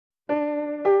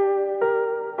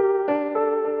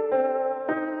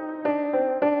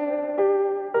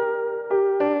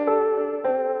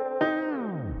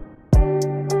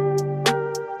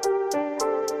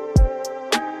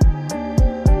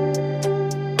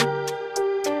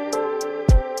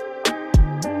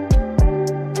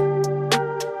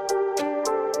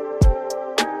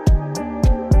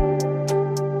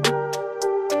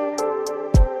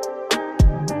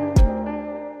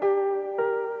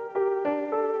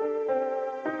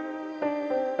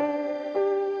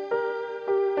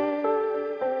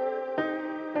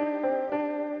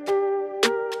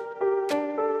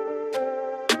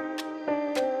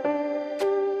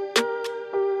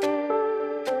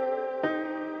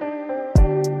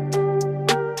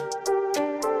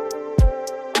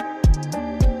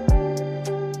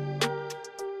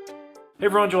Hey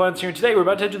everyone, Joel Hansen here. Today we're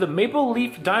about to head to the Maple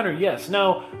Leaf Diner. Yes,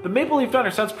 now the Maple Leaf Diner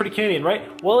sounds pretty Canadian,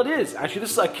 right? Well, it is. Actually,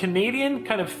 this is a Canadian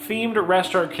kind of themed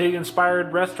restaurant,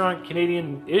 Canadian-inspired restaurant,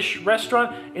 Canadian-ish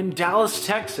restaurant in Dallas,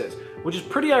 Texas, which is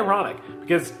pretty ironic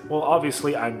because, well,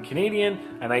 obviously I'm Canadian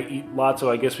and I eat lots of,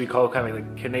 I guess we call it kind of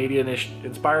like Canadian-ish,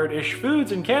 inspired-ish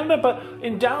foods in Canada, but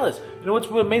in Dallas, you know what's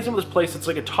amazing with this place? It's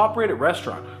like a top-rated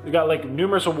restaurant. We got like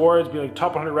numerous awards, being like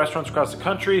top 100 restaurants across the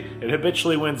country. It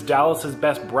habitually wins Dallas's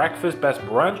best breakfast, best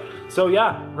brunch. So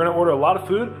yeah, we're gonna order a lot of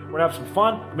food. We're gonna have some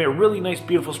fun. We made a really nice,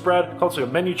 beautiful spread. Called it like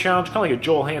a menu challenge, kind of like a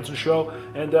Joel Hansen show.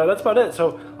 And that's about it.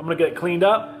 So I'm gonna get it cleaned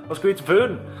up. Let's go eat some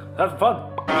food and have some fun.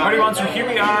 Alright everyone, so here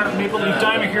we are, Maple Leaf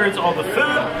Diner. Here is all the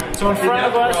food. So in front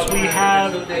of us we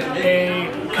have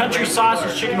a country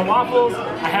sausage chicken and waffles.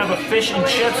 I have a fish and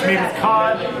chips made with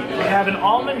cod. I have an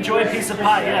almond joy piece of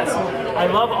pie. Yes, I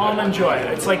love almond joy.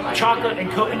 It's like chocolate and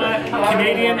coconut,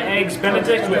 Canadian eggs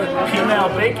benedict with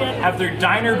peanut bacon. I have their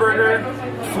diner burger,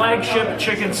 flagship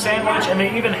chicken sandwich, and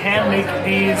they even hand make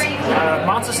these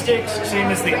matzo sticks, same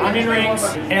as the onion rings,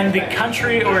 and the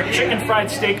country or chicken fried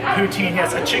steak poutine.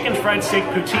 Yes, a chicken fried steak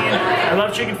poutine. I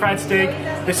love chicken fried steak.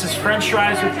 This is French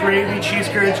fries with gravy, cheese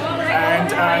curds,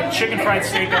 and chicken fried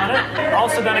steak on it.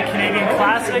 Also done a Canadian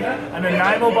classic, a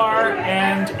Nanaimo bar,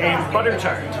 and a butter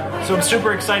tart. So I'm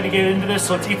super excited to get into this.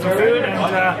 So let's eat some food and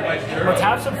let's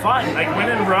have some fun. Like win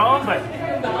in Rome, but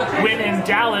win in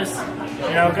Dallas.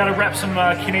 You know, gotta rep some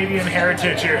Canadian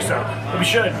heritage here, so we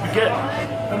should. We good.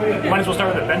 Might as well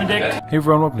start with a benedict. Hey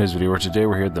everyone, welcome to this video where today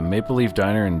we're here at the Maple Leaf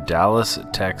Diner in Dallas,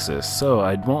 Texas. So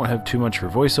I won't have too much for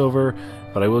voiceover,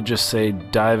 but I will just say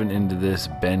diving into this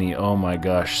Benny, oh my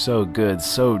gosh, so good,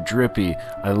 so drippy.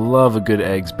 I love a good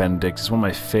eggs benedict. It's one of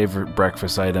my favorite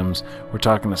breakfast items. We're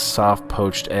talking a soft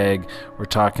poached egg, we're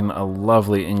talking a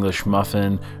lovely English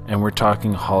muffin, and we're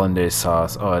talking hollandaise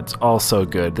sauce. Oh, it's all so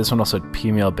good. This one also had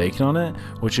peanut bacon on it,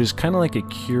 which is kind of like a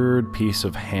cured piece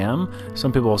of ham.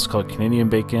 Some people also call it Canadian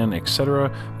bacon,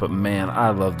 etc. But man, I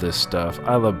love this stuff.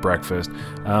 I love breakfast.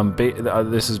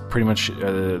 This is pretty much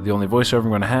the only voiceover I'm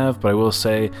going to have, but I will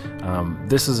say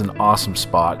this is an awesome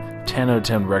spot. 10 out of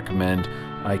 10 recommend.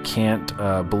 I can't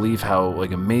believe how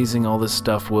like amazing all this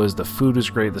stuff was. The food was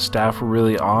great. The staff were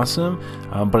really awesome.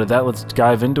 But at that, let's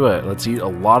dive into it. Let's eat a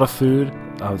lot of food.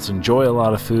 Let's enjoy a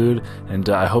lot of food, and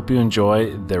I hope you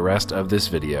enjoy the rest of this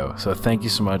video. So thank you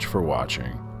so much for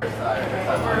watching.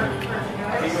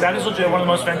 That is legit one of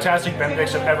the most fantastic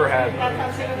benedicts I've ever had.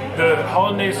 The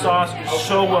hollandaise sauce is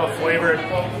so well flavored.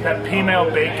 That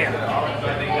peanut bacon.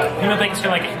 Peanut bacon is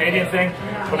kind of like a Canadian thing,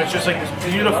 but it's just like this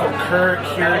beautiful cured,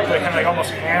 like kind of like almost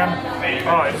ham.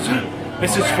 Oh,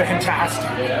 this is fantastic.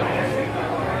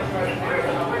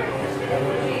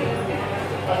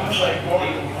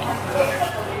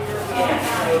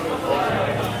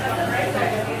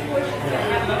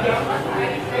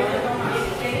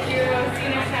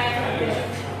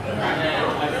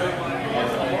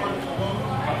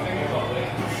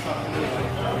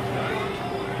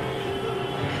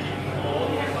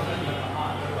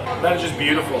 That is just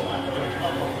beautiful.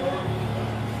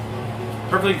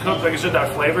 Perfectly cooked, like I said,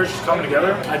 that flavor is just coming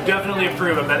together. I definitely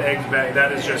approve of that egg bag.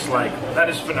 That is just like, that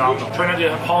is phenomenal. Try not to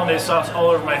have hollandaise sauce all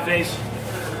over my face.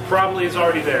 Probably is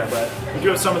already there, but we do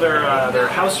have some of their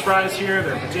house fries here,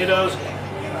 their potatoes.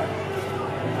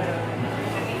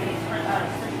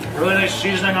 Really nice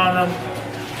seasoning on them.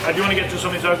 I do want to get to some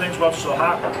of these other things while it's still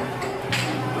hot.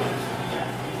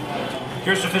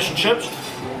 Here's the fish and chips.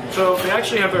 So they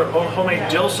actually have their own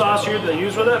homemade dill sauce here that they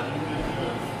use with it.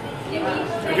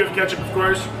 They do have ketchup, of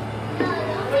course.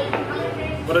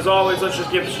 But as always, let's just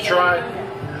give this a try.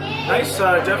 Nice,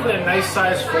 definitely a nice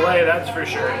sized fillet, that's for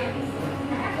sure.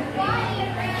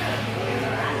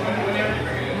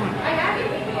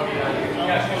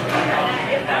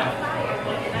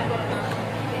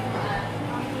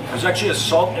 There's actually a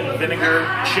salt and vinegar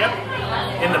chip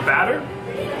in the batter.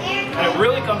 And it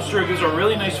really comes through, it gives a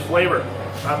really nice flavor.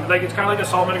 Like it's kind of like a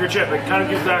salt and vinegar chip. It kind of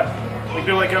gives that, like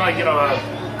feel like kind of like, you know,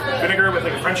 vinegar with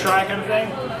like a French fry kind of thing.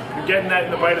 You're getting that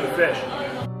in the bite of the fish.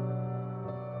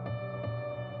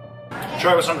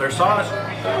 Try with some of their sauce.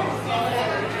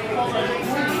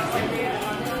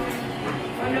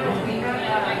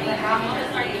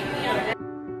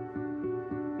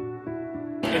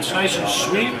 It's nice and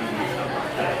sweet,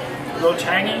 a little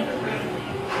tangy.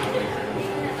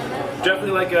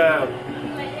 Definitely like a,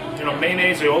 you know,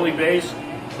 mayonnaise, aioli base.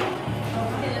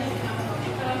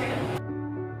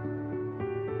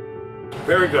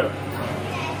 Very good.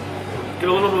 Get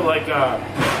a little bit like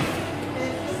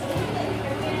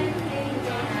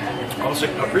almost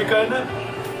like paprika in it.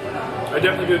 I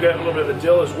definitely do get a little bit of the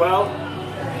dill as well.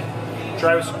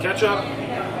 Try with some ketchup.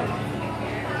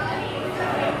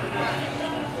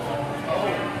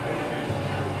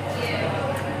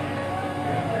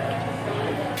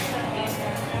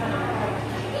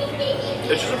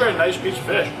 It's just a very nice piece of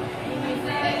fish.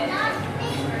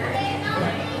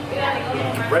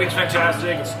 Breading's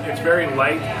fantastic. It's very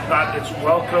light. It's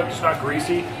well cooked. It's not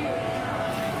greasy.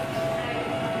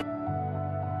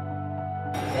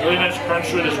 Really nice crunch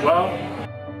to it as well.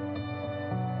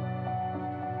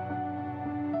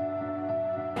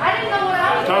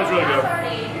 That was really good.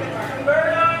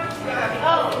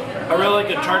 I really like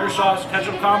the tartar sauce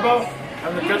ketchup combo,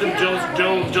 and the ketchup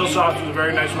Jill sauce was a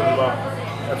very nice one as well.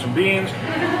 Got some beans,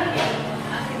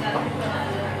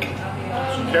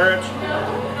 some carrots.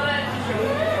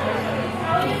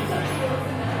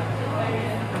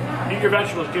 Eat your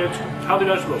vegetables, kids. Healthy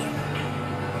vegetables.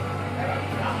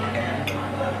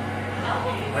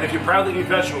 And if you proudly eat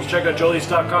vegetables, check out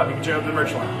jolies.com. You can check out the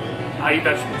merch line. I eat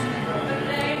vegetables.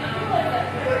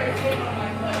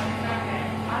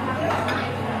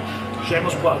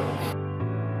 Shameless plug.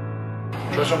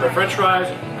 Try some of their french fries.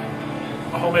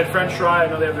 A homemade french fry. I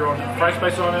know they have their own fry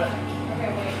spice on it.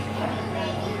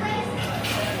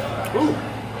 Ooh.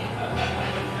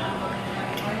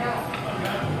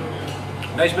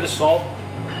 Nice bit of salt.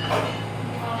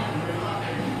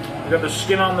 We got the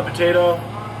skin on the potato.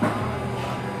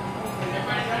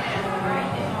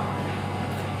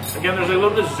 Again, there's a little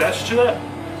bit of zest to it.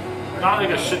 Not like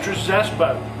a citrus zest,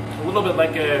 but a little bit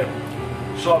like a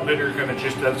salt vinegar kind of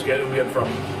gist that's getting from.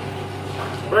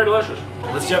 Very delicious.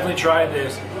 Let's definitely try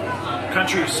this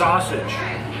country sausage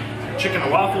chicken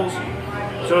and waffles.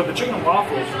 So the chicken and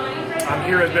waffles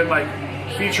here has been like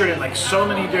featured in like so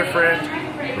many different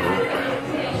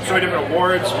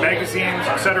awards, magazines,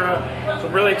 etc. So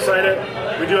I'm really excited.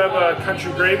 We do have a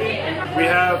country gravy. We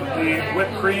have the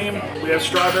whipped cream. We have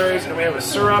strawberries, and we have a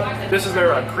syrup. This is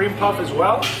their cream puff as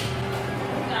well.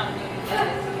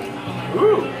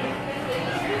 Ooh.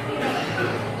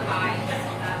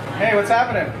 Hey, what's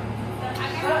happening?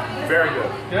 Very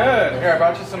good. Good. Here, I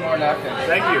brought you some more napkins.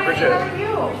 Thank you. Appreciate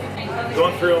it.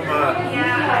 Going through them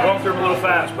a little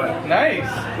fast, but nice.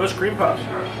 Those cream puffs.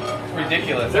 It's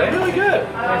ridiculous. They're really good.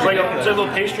 It's like a little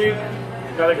pastry.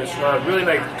 Got like a really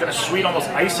like kind of sweet, almost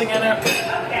icing in it.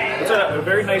 It's a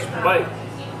very nice bite.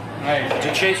 Nice.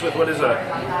 To chase with what is a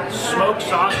smoked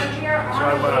sausage. So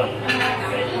I'm gonna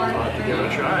give it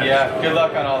a try. Yeah. Good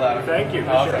luck on all that. Thank you.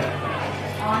 Awesome.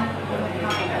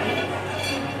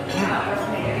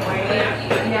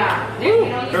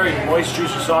 Very moist,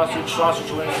 juicy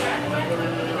sausage links.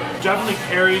 Definitely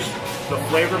carries the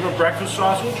flavor of a breakfast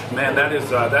sausage. Man, that is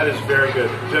very good.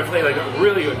 Definitely like a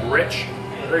really good, rich,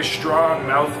 very strong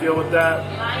mouthfeel with that.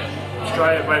 Let's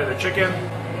try a bite of the chicken.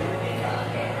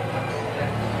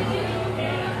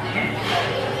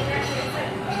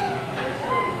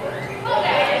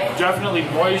 Definitely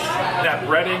moist. That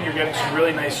breading, you're getting some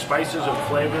really nice spices and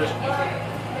flavors.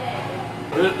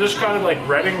 This kind of like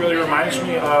breading really reminds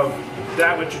me of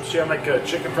that which you'd see on like a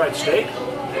chicken fried steak.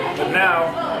 But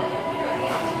now,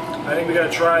 I think we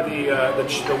gotta try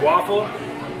the waffle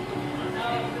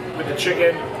with the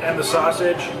chicken and the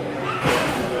sausage.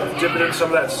 Dip it in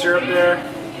some of that syrup there.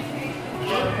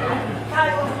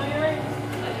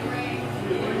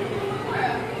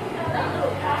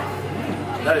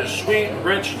 That is sweet,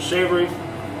 rich, and savory.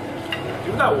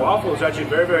 Even that waffle is actually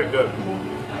very, very good.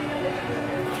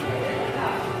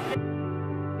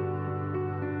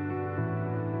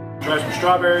 Try some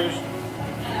strawberries,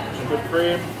 some whipped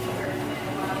cream.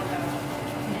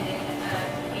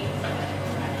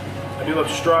 I do love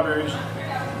strawberries,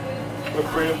 whipped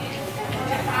cream.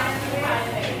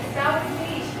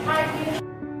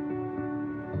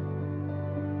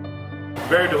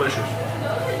 Very delicious.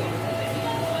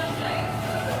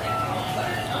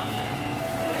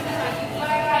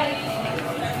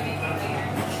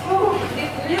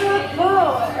 You look full.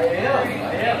 I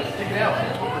am. Stick it out.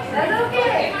 That's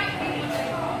okay.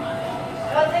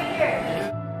 I'll take care.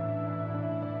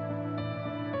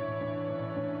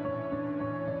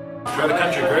 Try the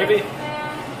country gravy.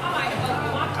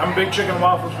 I'm a big chicken and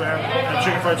waffles fan and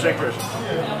chicken fried steak person.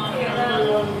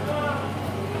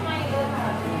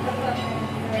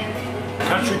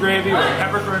 Country gravy with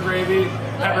peppercorn gravy,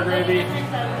 pepper gravy.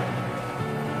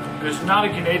 It's not a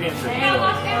Canadian thing, so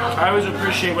I always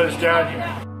appreciate when it's down here.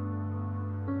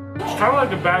 It's kind of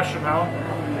like a bechamel.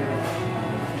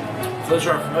 For those who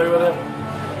are familiar with it.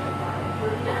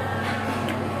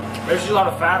 Basically a lot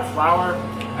of fat, flour,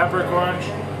 peppercorns,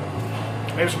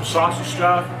 maybe some sausage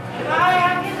stuff.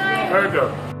 Very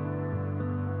good.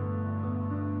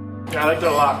 Yeah, I like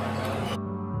that a lot.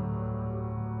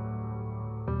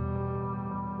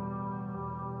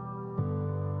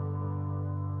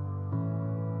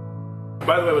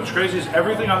 By the way, what's crazy is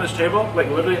everything on this table, like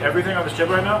literally everything on this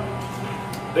table right now,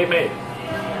 they made.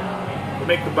 They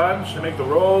make the buns, they make the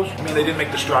rolls. I mean, they didn't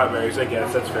make the strawberries, I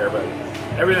guess, that's fair, but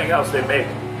everything else they make,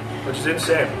 which is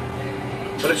insane.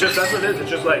 But it's just, that's what it is. It's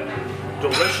just like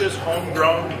delicious,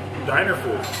 homegrown diner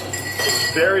food.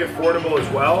 It's very affordable as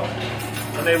well.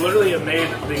 And they literally have made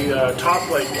the top,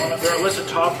 like, they're a list of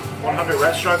top 100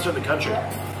 restaurants in the country.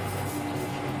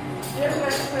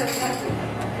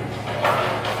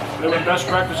 They win best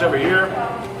breakfast every year.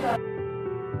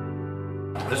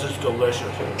 This is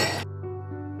delicious.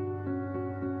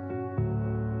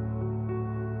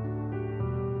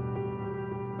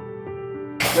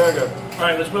 Very good. All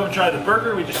right, let's move and try the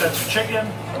burger. We just had some chicken.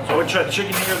 So we tried the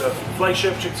chicken here, the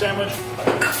flagship chicken sandwich.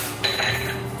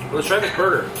 Let's try this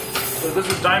burger. So this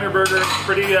is diner burger.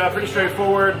 Pretty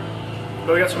straightforward.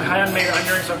 But we got some handmade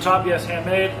onion rings on top. Yes,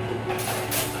 handmade.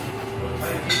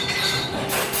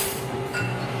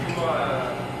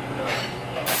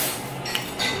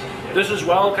 This as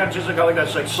well kind of tastes like garlic.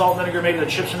 That's like salt and vinegar, maybe the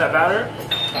chips in that batter.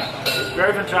 It's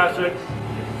very fantastic.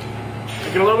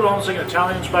 You get a little bit almost like an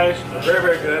Italian spice. Very,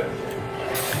 very good.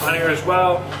 On here as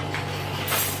well.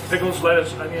 Pickles,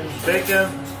 lettuce, onions, bacon.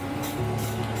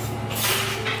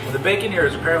 The bacon here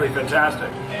is apparently fantastic.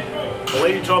 The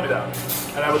lady told me that,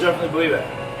 and I will definitely believe it.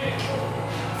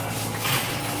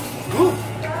 Woo!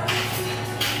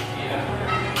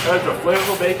 That's a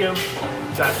flavorful bacon.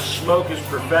 That smoke is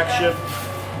perfection.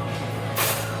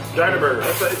 Diner burger.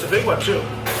 It's a big one too.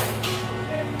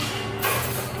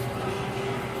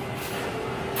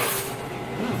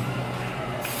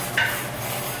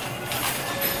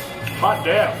 Hot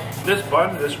damn. This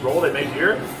bun, this roll they made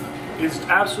here is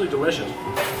absolutely delicious.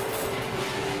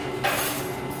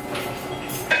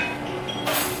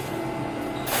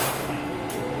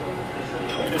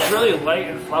 It's really light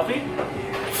and fluffy.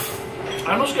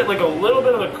 I almost get like a little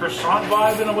bit of the croissant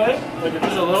vibe in a way, like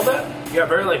just a little bit. Yeah,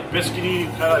 very like biscuity,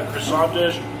 kind of like croissant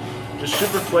dish, just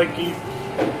super flaky,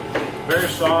 very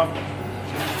soft.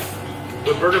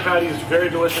 The burger patty is very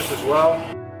delicious as well.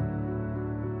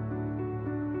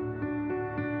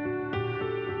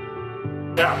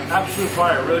 Yeah, absolute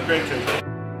fire, really great taste.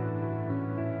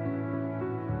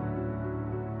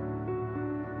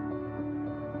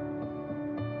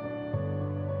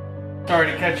 Sorry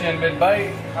to catch you in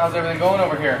mid-bite. How's everything going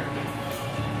over here?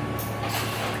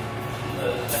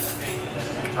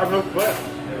 I'm no quit.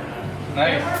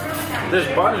 Nice. This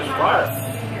bun is fire.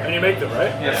 And you make them,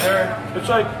 right? Yes, sir. It's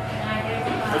like,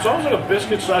 it's almost like a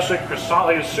biscuit slash like croissant.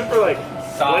 Like it's super like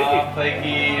Soft,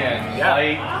 flaky, and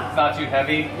light. It's not too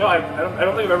heavy. No, I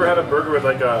don't think I've ever had a burger with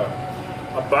like a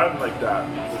bun like that,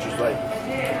 which is like.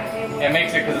 Yeah, it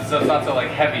makes it because it's not so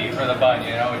like heavy for the bun,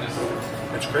 you know. It just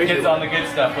it's crazy. gets on the good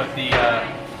stuff with the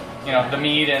you know, the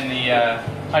meat and the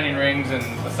onion rings and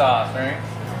the sauce, right?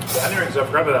 The onion rings, I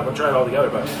forgot about that. We'll try it all together,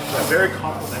 but it's very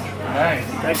complimentary. Nice.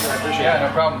 Thank you, I appreciate it. Yeah,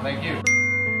 no problem. Thank you.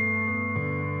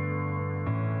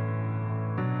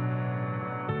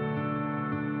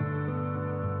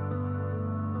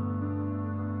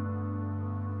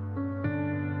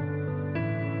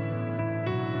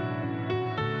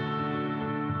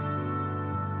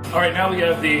 All right, now we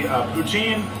have the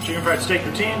poutine, chicken fried steak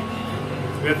poutine.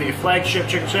 We have the flagship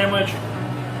chicken sandwich,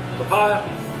 the pie,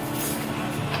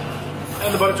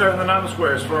 and the butter tart and the Nanaimo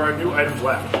squares for our new items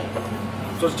left.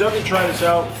 So let's definitely try this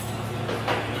out.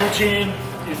 Poutine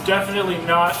is definitely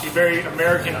not a very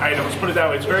American item. Let's put it that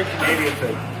way. It's a very Canadian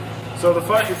thing. So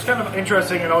it's kind of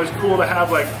interesting and always cool to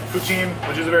have like poutine,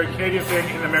 which is a very Canadian thing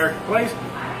in an American place,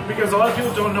 because a lot of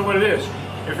people don't know what it is.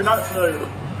 If you're not familiar with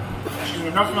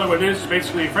what it is, it's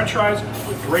basically French fries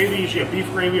with gravy. You have beef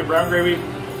gravy or brown gravy,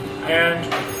 and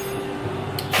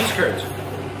cheese curds.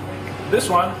 This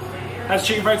one has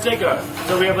chicken fried steak on it.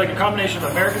 So we have like a combination of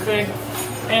an American thing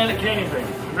and a Canadian thing.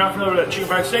 If you're not familiar with what chicken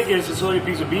fried steak is, it's literally a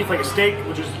piece of beef, like a steak,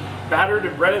 which is battered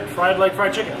and breaded, fried like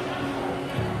fried chicken.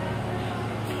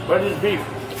 But it is beef.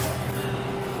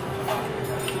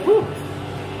 Woo!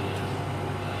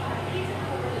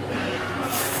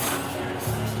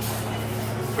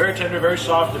 Very tender, very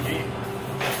soft to meat,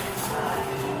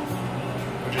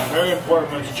 which is very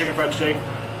important when it's a chicken fried steak.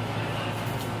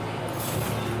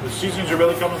 The seasonings are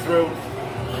really coming through.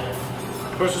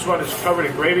 Of course, this one is covered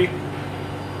in gravy.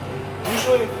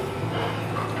 Usually,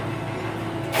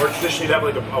 or traditionally, you'd have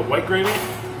like a white gravy,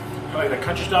 like the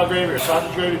country style gravy or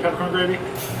sausage gravy, peppercorn gravy.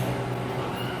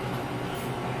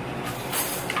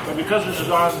 But because this is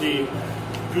on the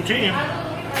poutine,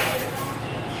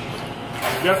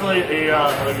 definitely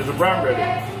like it's a brown gravy.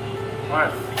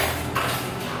 Alright.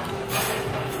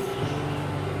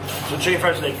 So chicken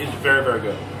fried steak is very, very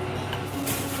good.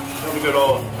 Let me get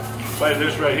all bite of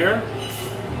this right here.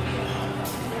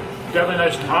 Definitely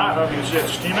nice and hot. I don't know if you can see it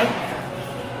steaming.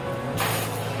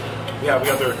 Yeah, we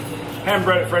got their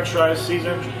hand-breaded French fries,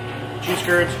 seasoned, cheese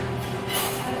curds,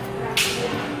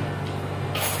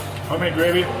 homemade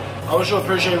gravy. I will show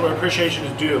appreciation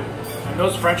is due. And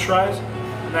those French fries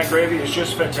and that gravy is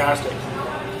just fantastic.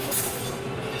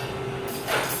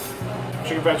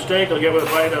 Chicken fried steak, I'll get with a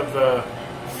bite of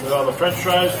with all the French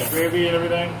fries, the gravy and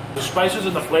everything. The spices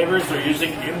and the flavors they're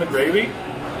using in the gravy,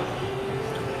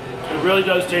 it really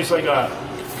does taste like a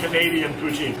Canadian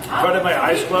poutine. If I had my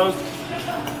eyes closed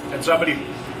and somebody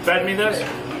fed me this,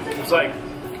 it's like,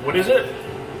 what is it?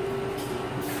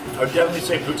 I would definitely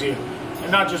say poutine.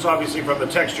 And not just obviously from the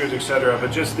textures, etc.,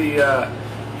 but just the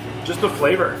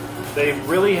flavor. They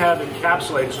really have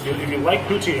encapsulated. So if you like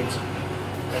poutines,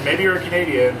 and maybe you're a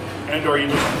Canadian, and or you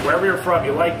just wherever you're from,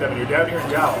 you like them, and you're down here in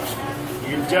Dallas,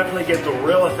 you can definitely get the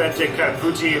real authentic kind of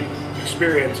poutine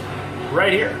experience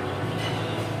right here.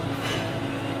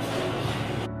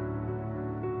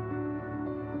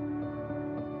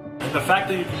 And the fact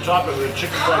that you can top it with a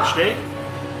chicken fried steak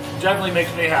definitely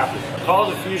makes me happy. I call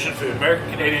it a fusion food,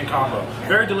 American-Canadian combo.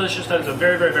 Very delicious. That is a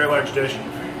very, very, very large dish.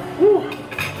 Woo!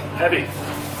 Heavy.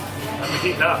 I'm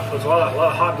heating up. There's a lot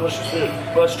of hot, delicious food.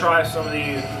 But let's try some of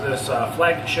this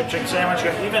flagship chicken sandwich.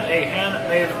 Got even a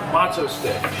handmade matzo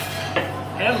stick.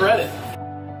 Hand-breaded.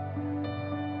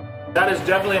 That is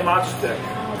definitely a matzo stick.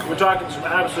 We're talking some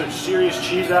absolute serious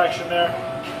cheese action there.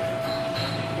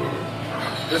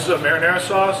 This is a marinara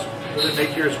sauce that they make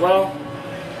here as well.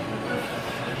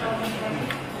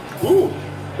 Ooh,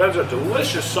 that is a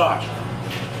delicious sauce.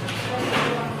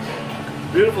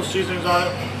 Beautiful seasonings on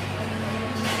it.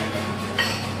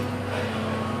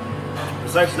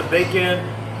 Besides the bacon,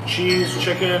 cheese,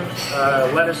 chicken,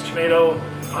 lettuce, tomato,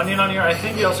 onion on here, I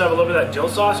think we also have a little bit of that dill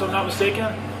sauce, if I'm not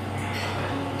mistaken.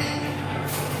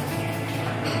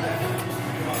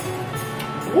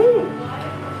 Woo!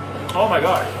 Oh my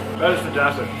gosh, that is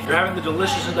fantastic. You're having the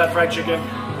deliciousness of that fried chicken,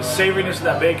 the savoriness of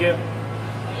that bacon.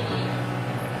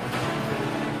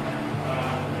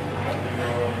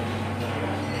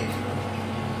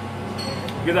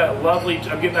 Get that lovely,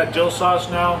 I'm getting that dill sauce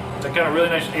now. That kind of really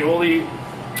nice aioli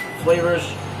flavors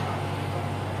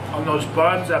on those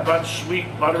buns. That bun's sweet,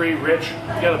 buttery, rich.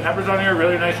 Yeah, the peppers on here,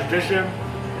 really nice addition.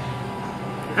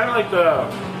 Kind of like the,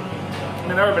 I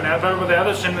mean, they're a banana pepper, but they have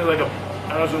the same thing like a,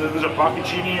 I don't know if it was a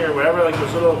poccacini or whatever, like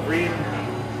those little green,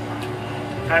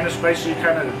 kind of spicy,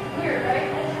 kind of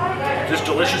just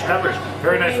delicious peppers.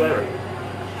 Very nice flavor.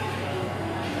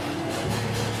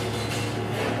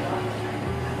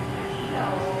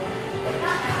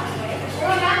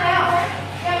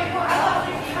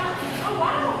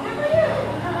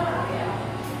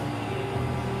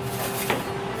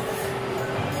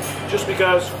 Just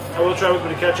because I will try with a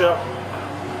bit of ketchup.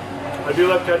 I do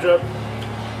love ketchup.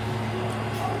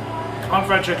 On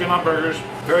fried chicken, on burgers,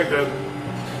 very good.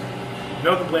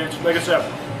 No complaints. Like I said,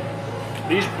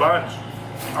 these buns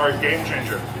are a game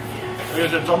changer.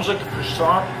 Because it's almost like a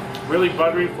croissant, really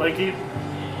buttery, flaky.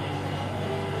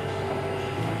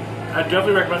 I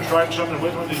definitely recommend trying something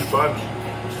with one of these buns.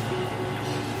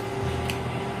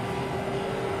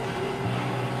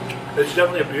 It's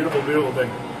definitely a beautiful, beautiful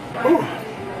thing. Whew.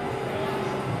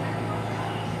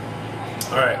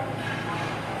 All right,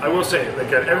 I will say,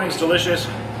 like, everything's delicious.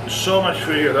 So much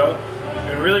food here, though,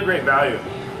 and really great value.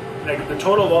 Like, the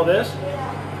total of all this,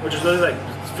 which is really like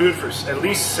food for at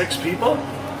least 6 people,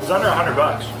 is under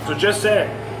 $100. So just saying,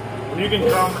 when you can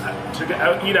come to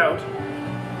eat out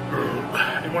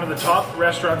in one of the top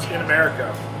restaurants in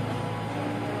America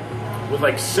with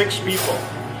like 6 people,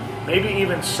 maybe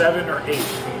even 7 or 8.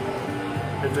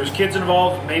 If there's kids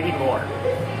involved, maybe more.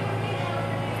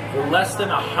 For less than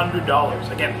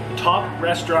 $100. Again, top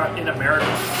restaurant in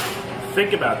America.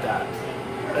 Think about that.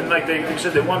 And like they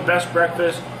said, they won best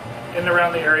breakfast in and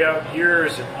around the area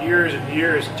years and years and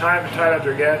years, time and time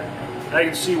after again. And I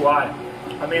can see why.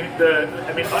 I mean,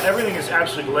 everything is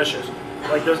absolutely delicious.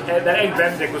 Like that egg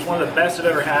benedict was one of the best I've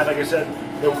ever had. Like I said,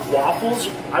 the waffles.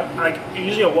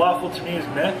 Usually a waffle to me is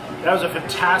meh. That was a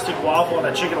fantastic waffle, and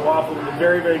that chicken waffle was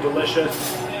very, very delicious.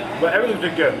 But everything's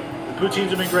been good. The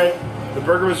poutines have been great. The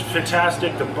burger was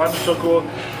fantastic. The bun was so cool.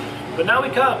 But now we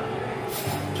come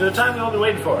to the time we've all been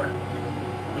waiting for.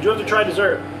 We do have to try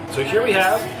dessert. So here we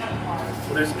have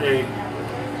what is a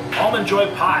almond joy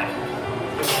pie.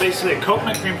 It's basically a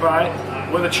coconut cream pie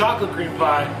with a chocolate cream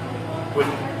pie with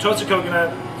toasted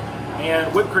coconut and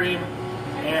whipped cream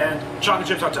and chocolate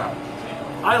chips on top.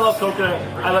 I love coconut.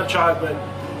 I love chocolate.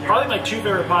 Probably my 2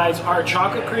 favorite pies are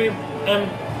chocolate cream and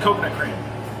coconut cream.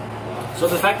 So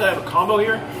the fact that I have a combo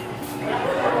here,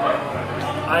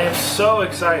 I am so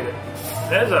excited.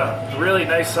 That is a really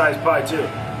nice sized pie too.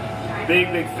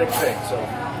 Big, big, thick thing. So,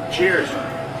 cheers.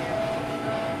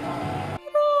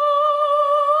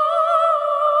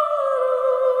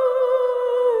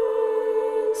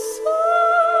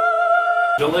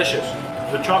 delicious.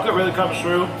 The chocolate really comes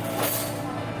through.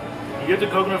 You get the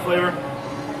coconut flavor.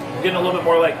 You're getting a little bit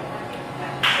more like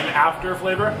an after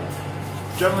flavor.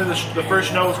 Generally, the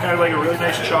first note is kind of like a really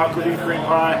nice chocolatey cream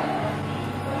pie.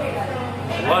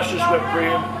 Luscious whipped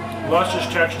cream, luscious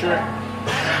texture.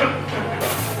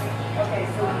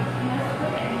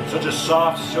 Such a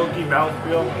soft, silky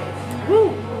mouthfeel.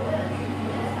 Woo!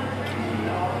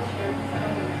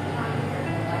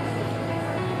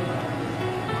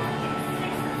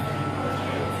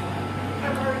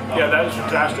 Yeah, that is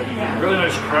fantastic. Really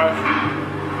nice crush.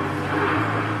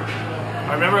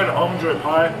 I remember I had a home enjoy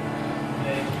pie.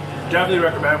 Definitely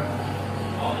recommend.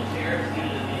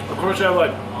 Of course, I have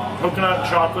like coconut and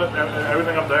chocolate and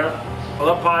everything up there. I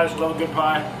love pies, I love a good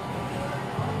pie.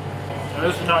 And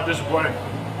this is not disappointing.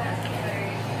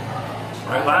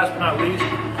 Alright, last but not least,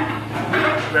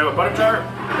 we have a butter tart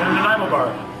and a Nanaimo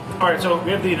bar. Alright, so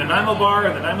we have the Nanaimo bar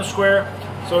and the Nanaimo Square.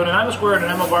 So Nanaimo Square and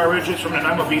Nanaimo bar originates from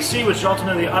Nanaimo, BC, which is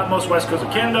ultimately the utmost west coast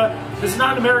of Canada. This is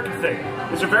not an American thing.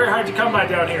 These are very hard to come by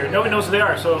down here. Nobody knows what they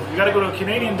are, so you gotta go to a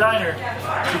Canadian diner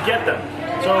to get them.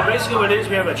 So basically what it is,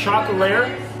 we have a chocolate layer.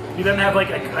 You then have like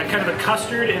a kind of a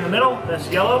custard in the middle, that's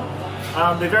yellow.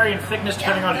 They vary in thickness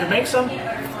depending on who makes them.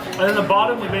 And then the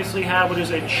bottom, we basically have what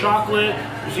is a chocolate.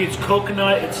 Usually it's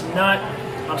coconut, it's nut.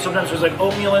 Sometimes there's like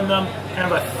oatmeal in them.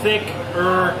 Kind of a thick,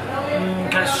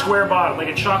 kind of square bottom, like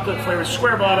a chocolate flavored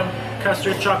square bottom.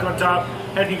 Custard, chocolate on top.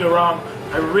 How can you go wrong?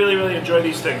 I really, really enjoy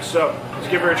these things. So let's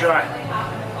give her a try.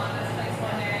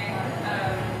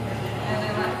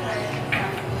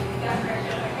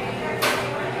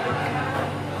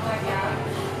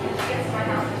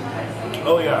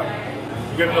 Oh yeah.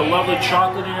 You're getting a lovely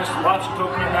chocolatiness, lots of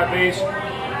coconut in that base.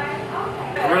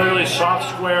 A really, really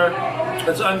soft square.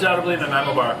 It's undoubtedly a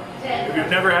Nanaimo bar. If you've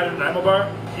never had a Nanaimo bar,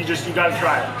 you gotta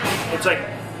try it. It's like,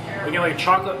 again, like a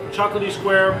chocolatey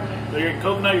square. You're getting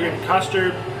coconut, you're getting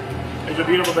custard. It's a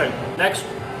beautiful thing. Next,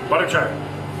 butter tart.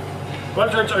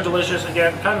 Butter tarts are delicious.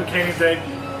 Again, kind of a Canadian thing.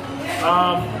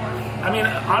 I mean,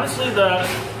 honestly, the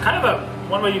kind of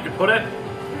one way you could put it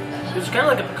is kind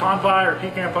of like a pecan pie or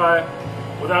pecan pie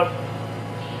without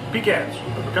pecans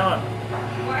or pecan.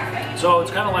 So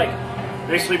it's kind of like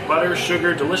basically butter,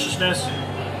 sugar, deliciousness,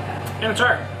 and a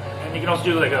tart. And you can also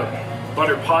do like a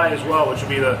butter pie as well, which would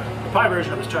be the pie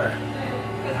version of this tart.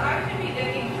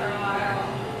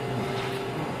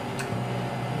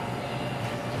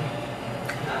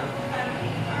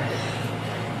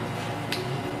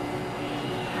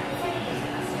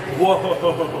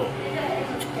 Whoa!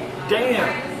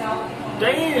 Damn!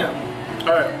 Damn!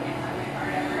 All right.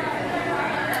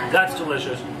 That's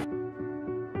delicious.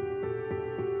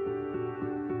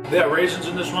 They have raisins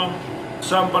in this one.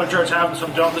 Some butter tarts have them,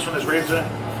 some don't. This one has raisins in it.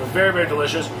 They're very, very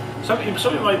delicious. Some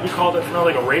people might be called it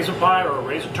like a raisin pie or a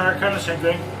raisin tart, kind of same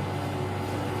thing.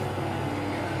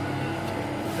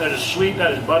 That is sweet,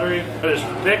 that is buttery, that is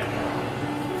thick.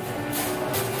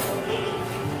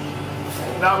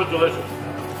 That was delicious.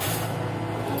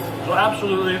 So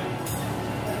absolutely,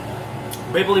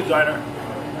 Maple Leaf Diner,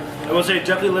 I will say it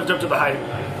definitely lived up to the hype.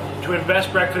 To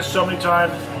invest breakfast so many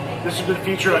times. This has been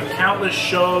featured on countless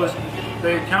shows,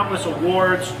 countless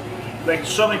awards, like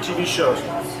so many TV shows.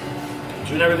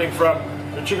 Doing everything from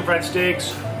the chicken fried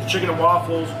steaks, the chicken and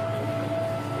waffles.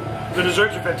 The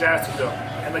desserts are fantastic though.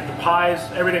 And like the pies,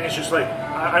 everything is just like,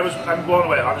 I'm blown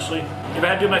away, honestly. If I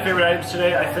had to do my favorite items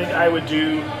today, I think I would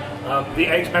do the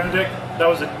eggs benedict. That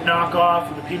was a knockoff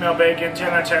with the female bacon,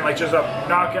 10 out of 10, like just a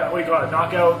knockout, what do you call it,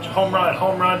 knockout, home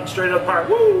run, straight up park,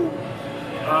 woo!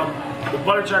 The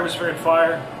butter tart was freaking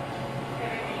fire.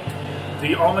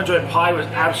 The almond joy pie was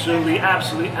absolutely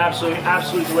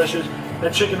delicious.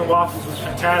 That chicken and waffles was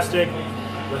fantastic.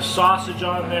 The sausage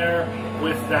on there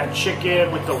with that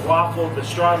chicken, with the waffle, the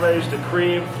strawberries, the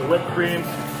cream, the whipped cream.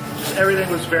 Just everything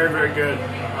was very, very good.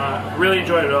 Really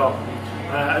enjoyed it all.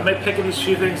 I might pick at these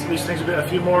things a bit, a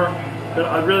few more, but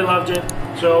I really loved it.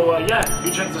 So yeah,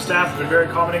 huge thanks to the staff. They're very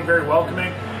accommodating, very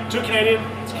welcoming. Too Canadian.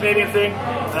 It's a Canadian thing.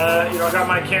 You know, I got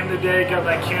my Canada Day, got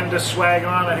my Canada swag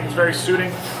on. I think it's very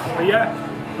suiting. But yeah,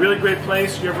 really great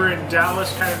place. If you're ever in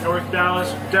Dallas, kind of North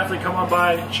Dallas, definitely come on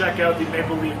by, check out the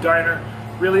Maple Leaf Diner.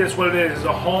 Really, that's what it is. It's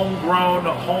a homegrown,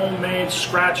 homemade,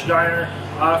 scratch diner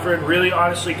offering really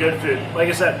honestly good food. Like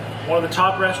I said, one of the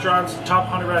top restaurants, top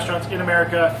 100 restaurants in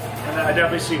America, and I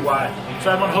definitely see why.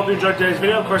 So I hope you enjoyed today's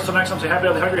video. Of course, till next time, stay happy,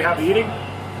 healthy, hungry, happy eating.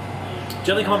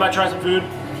 Gently come on by, try some food.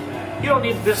 You don't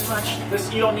need this much.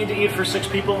 You don't need to eat for 6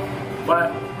 people,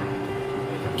 but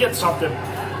get something.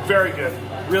 Very good.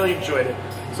 Really enjoyed it.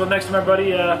 So next time,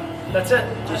 everybody, that's it.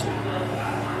 Just,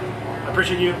 I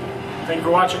appreciate you. Thank you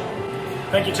for watching.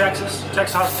 Thank you, Texas.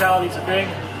 Texas hospitality is a thing.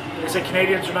 They say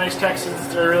Canadians are nice,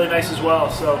 Texans are really nice as well.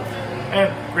 So,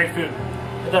 and great food.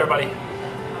 With everybody,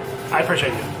 I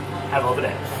appreciate you. Have a lovely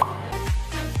day.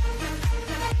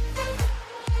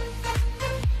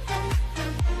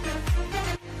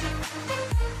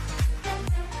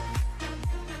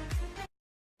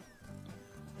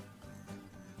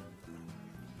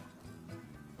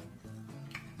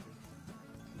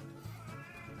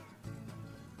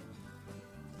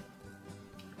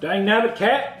 Dang nabbit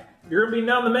cat, you're gonna be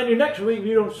down the menu next week if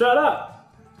you don't shut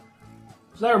up.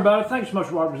 So everybody, thanks so much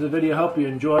for watching the video. Hope you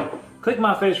enjoyed. Click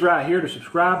my face right here to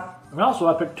subscribe. And also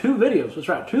I picked 2 videos. That's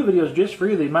right, 2 videos just for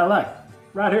you that you might like.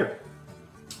 Right here.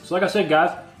 So like I said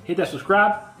guys, hit that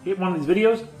subscribe, hit one of these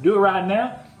videos, do it right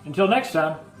now. Until next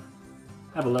time,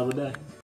 have a lovely day.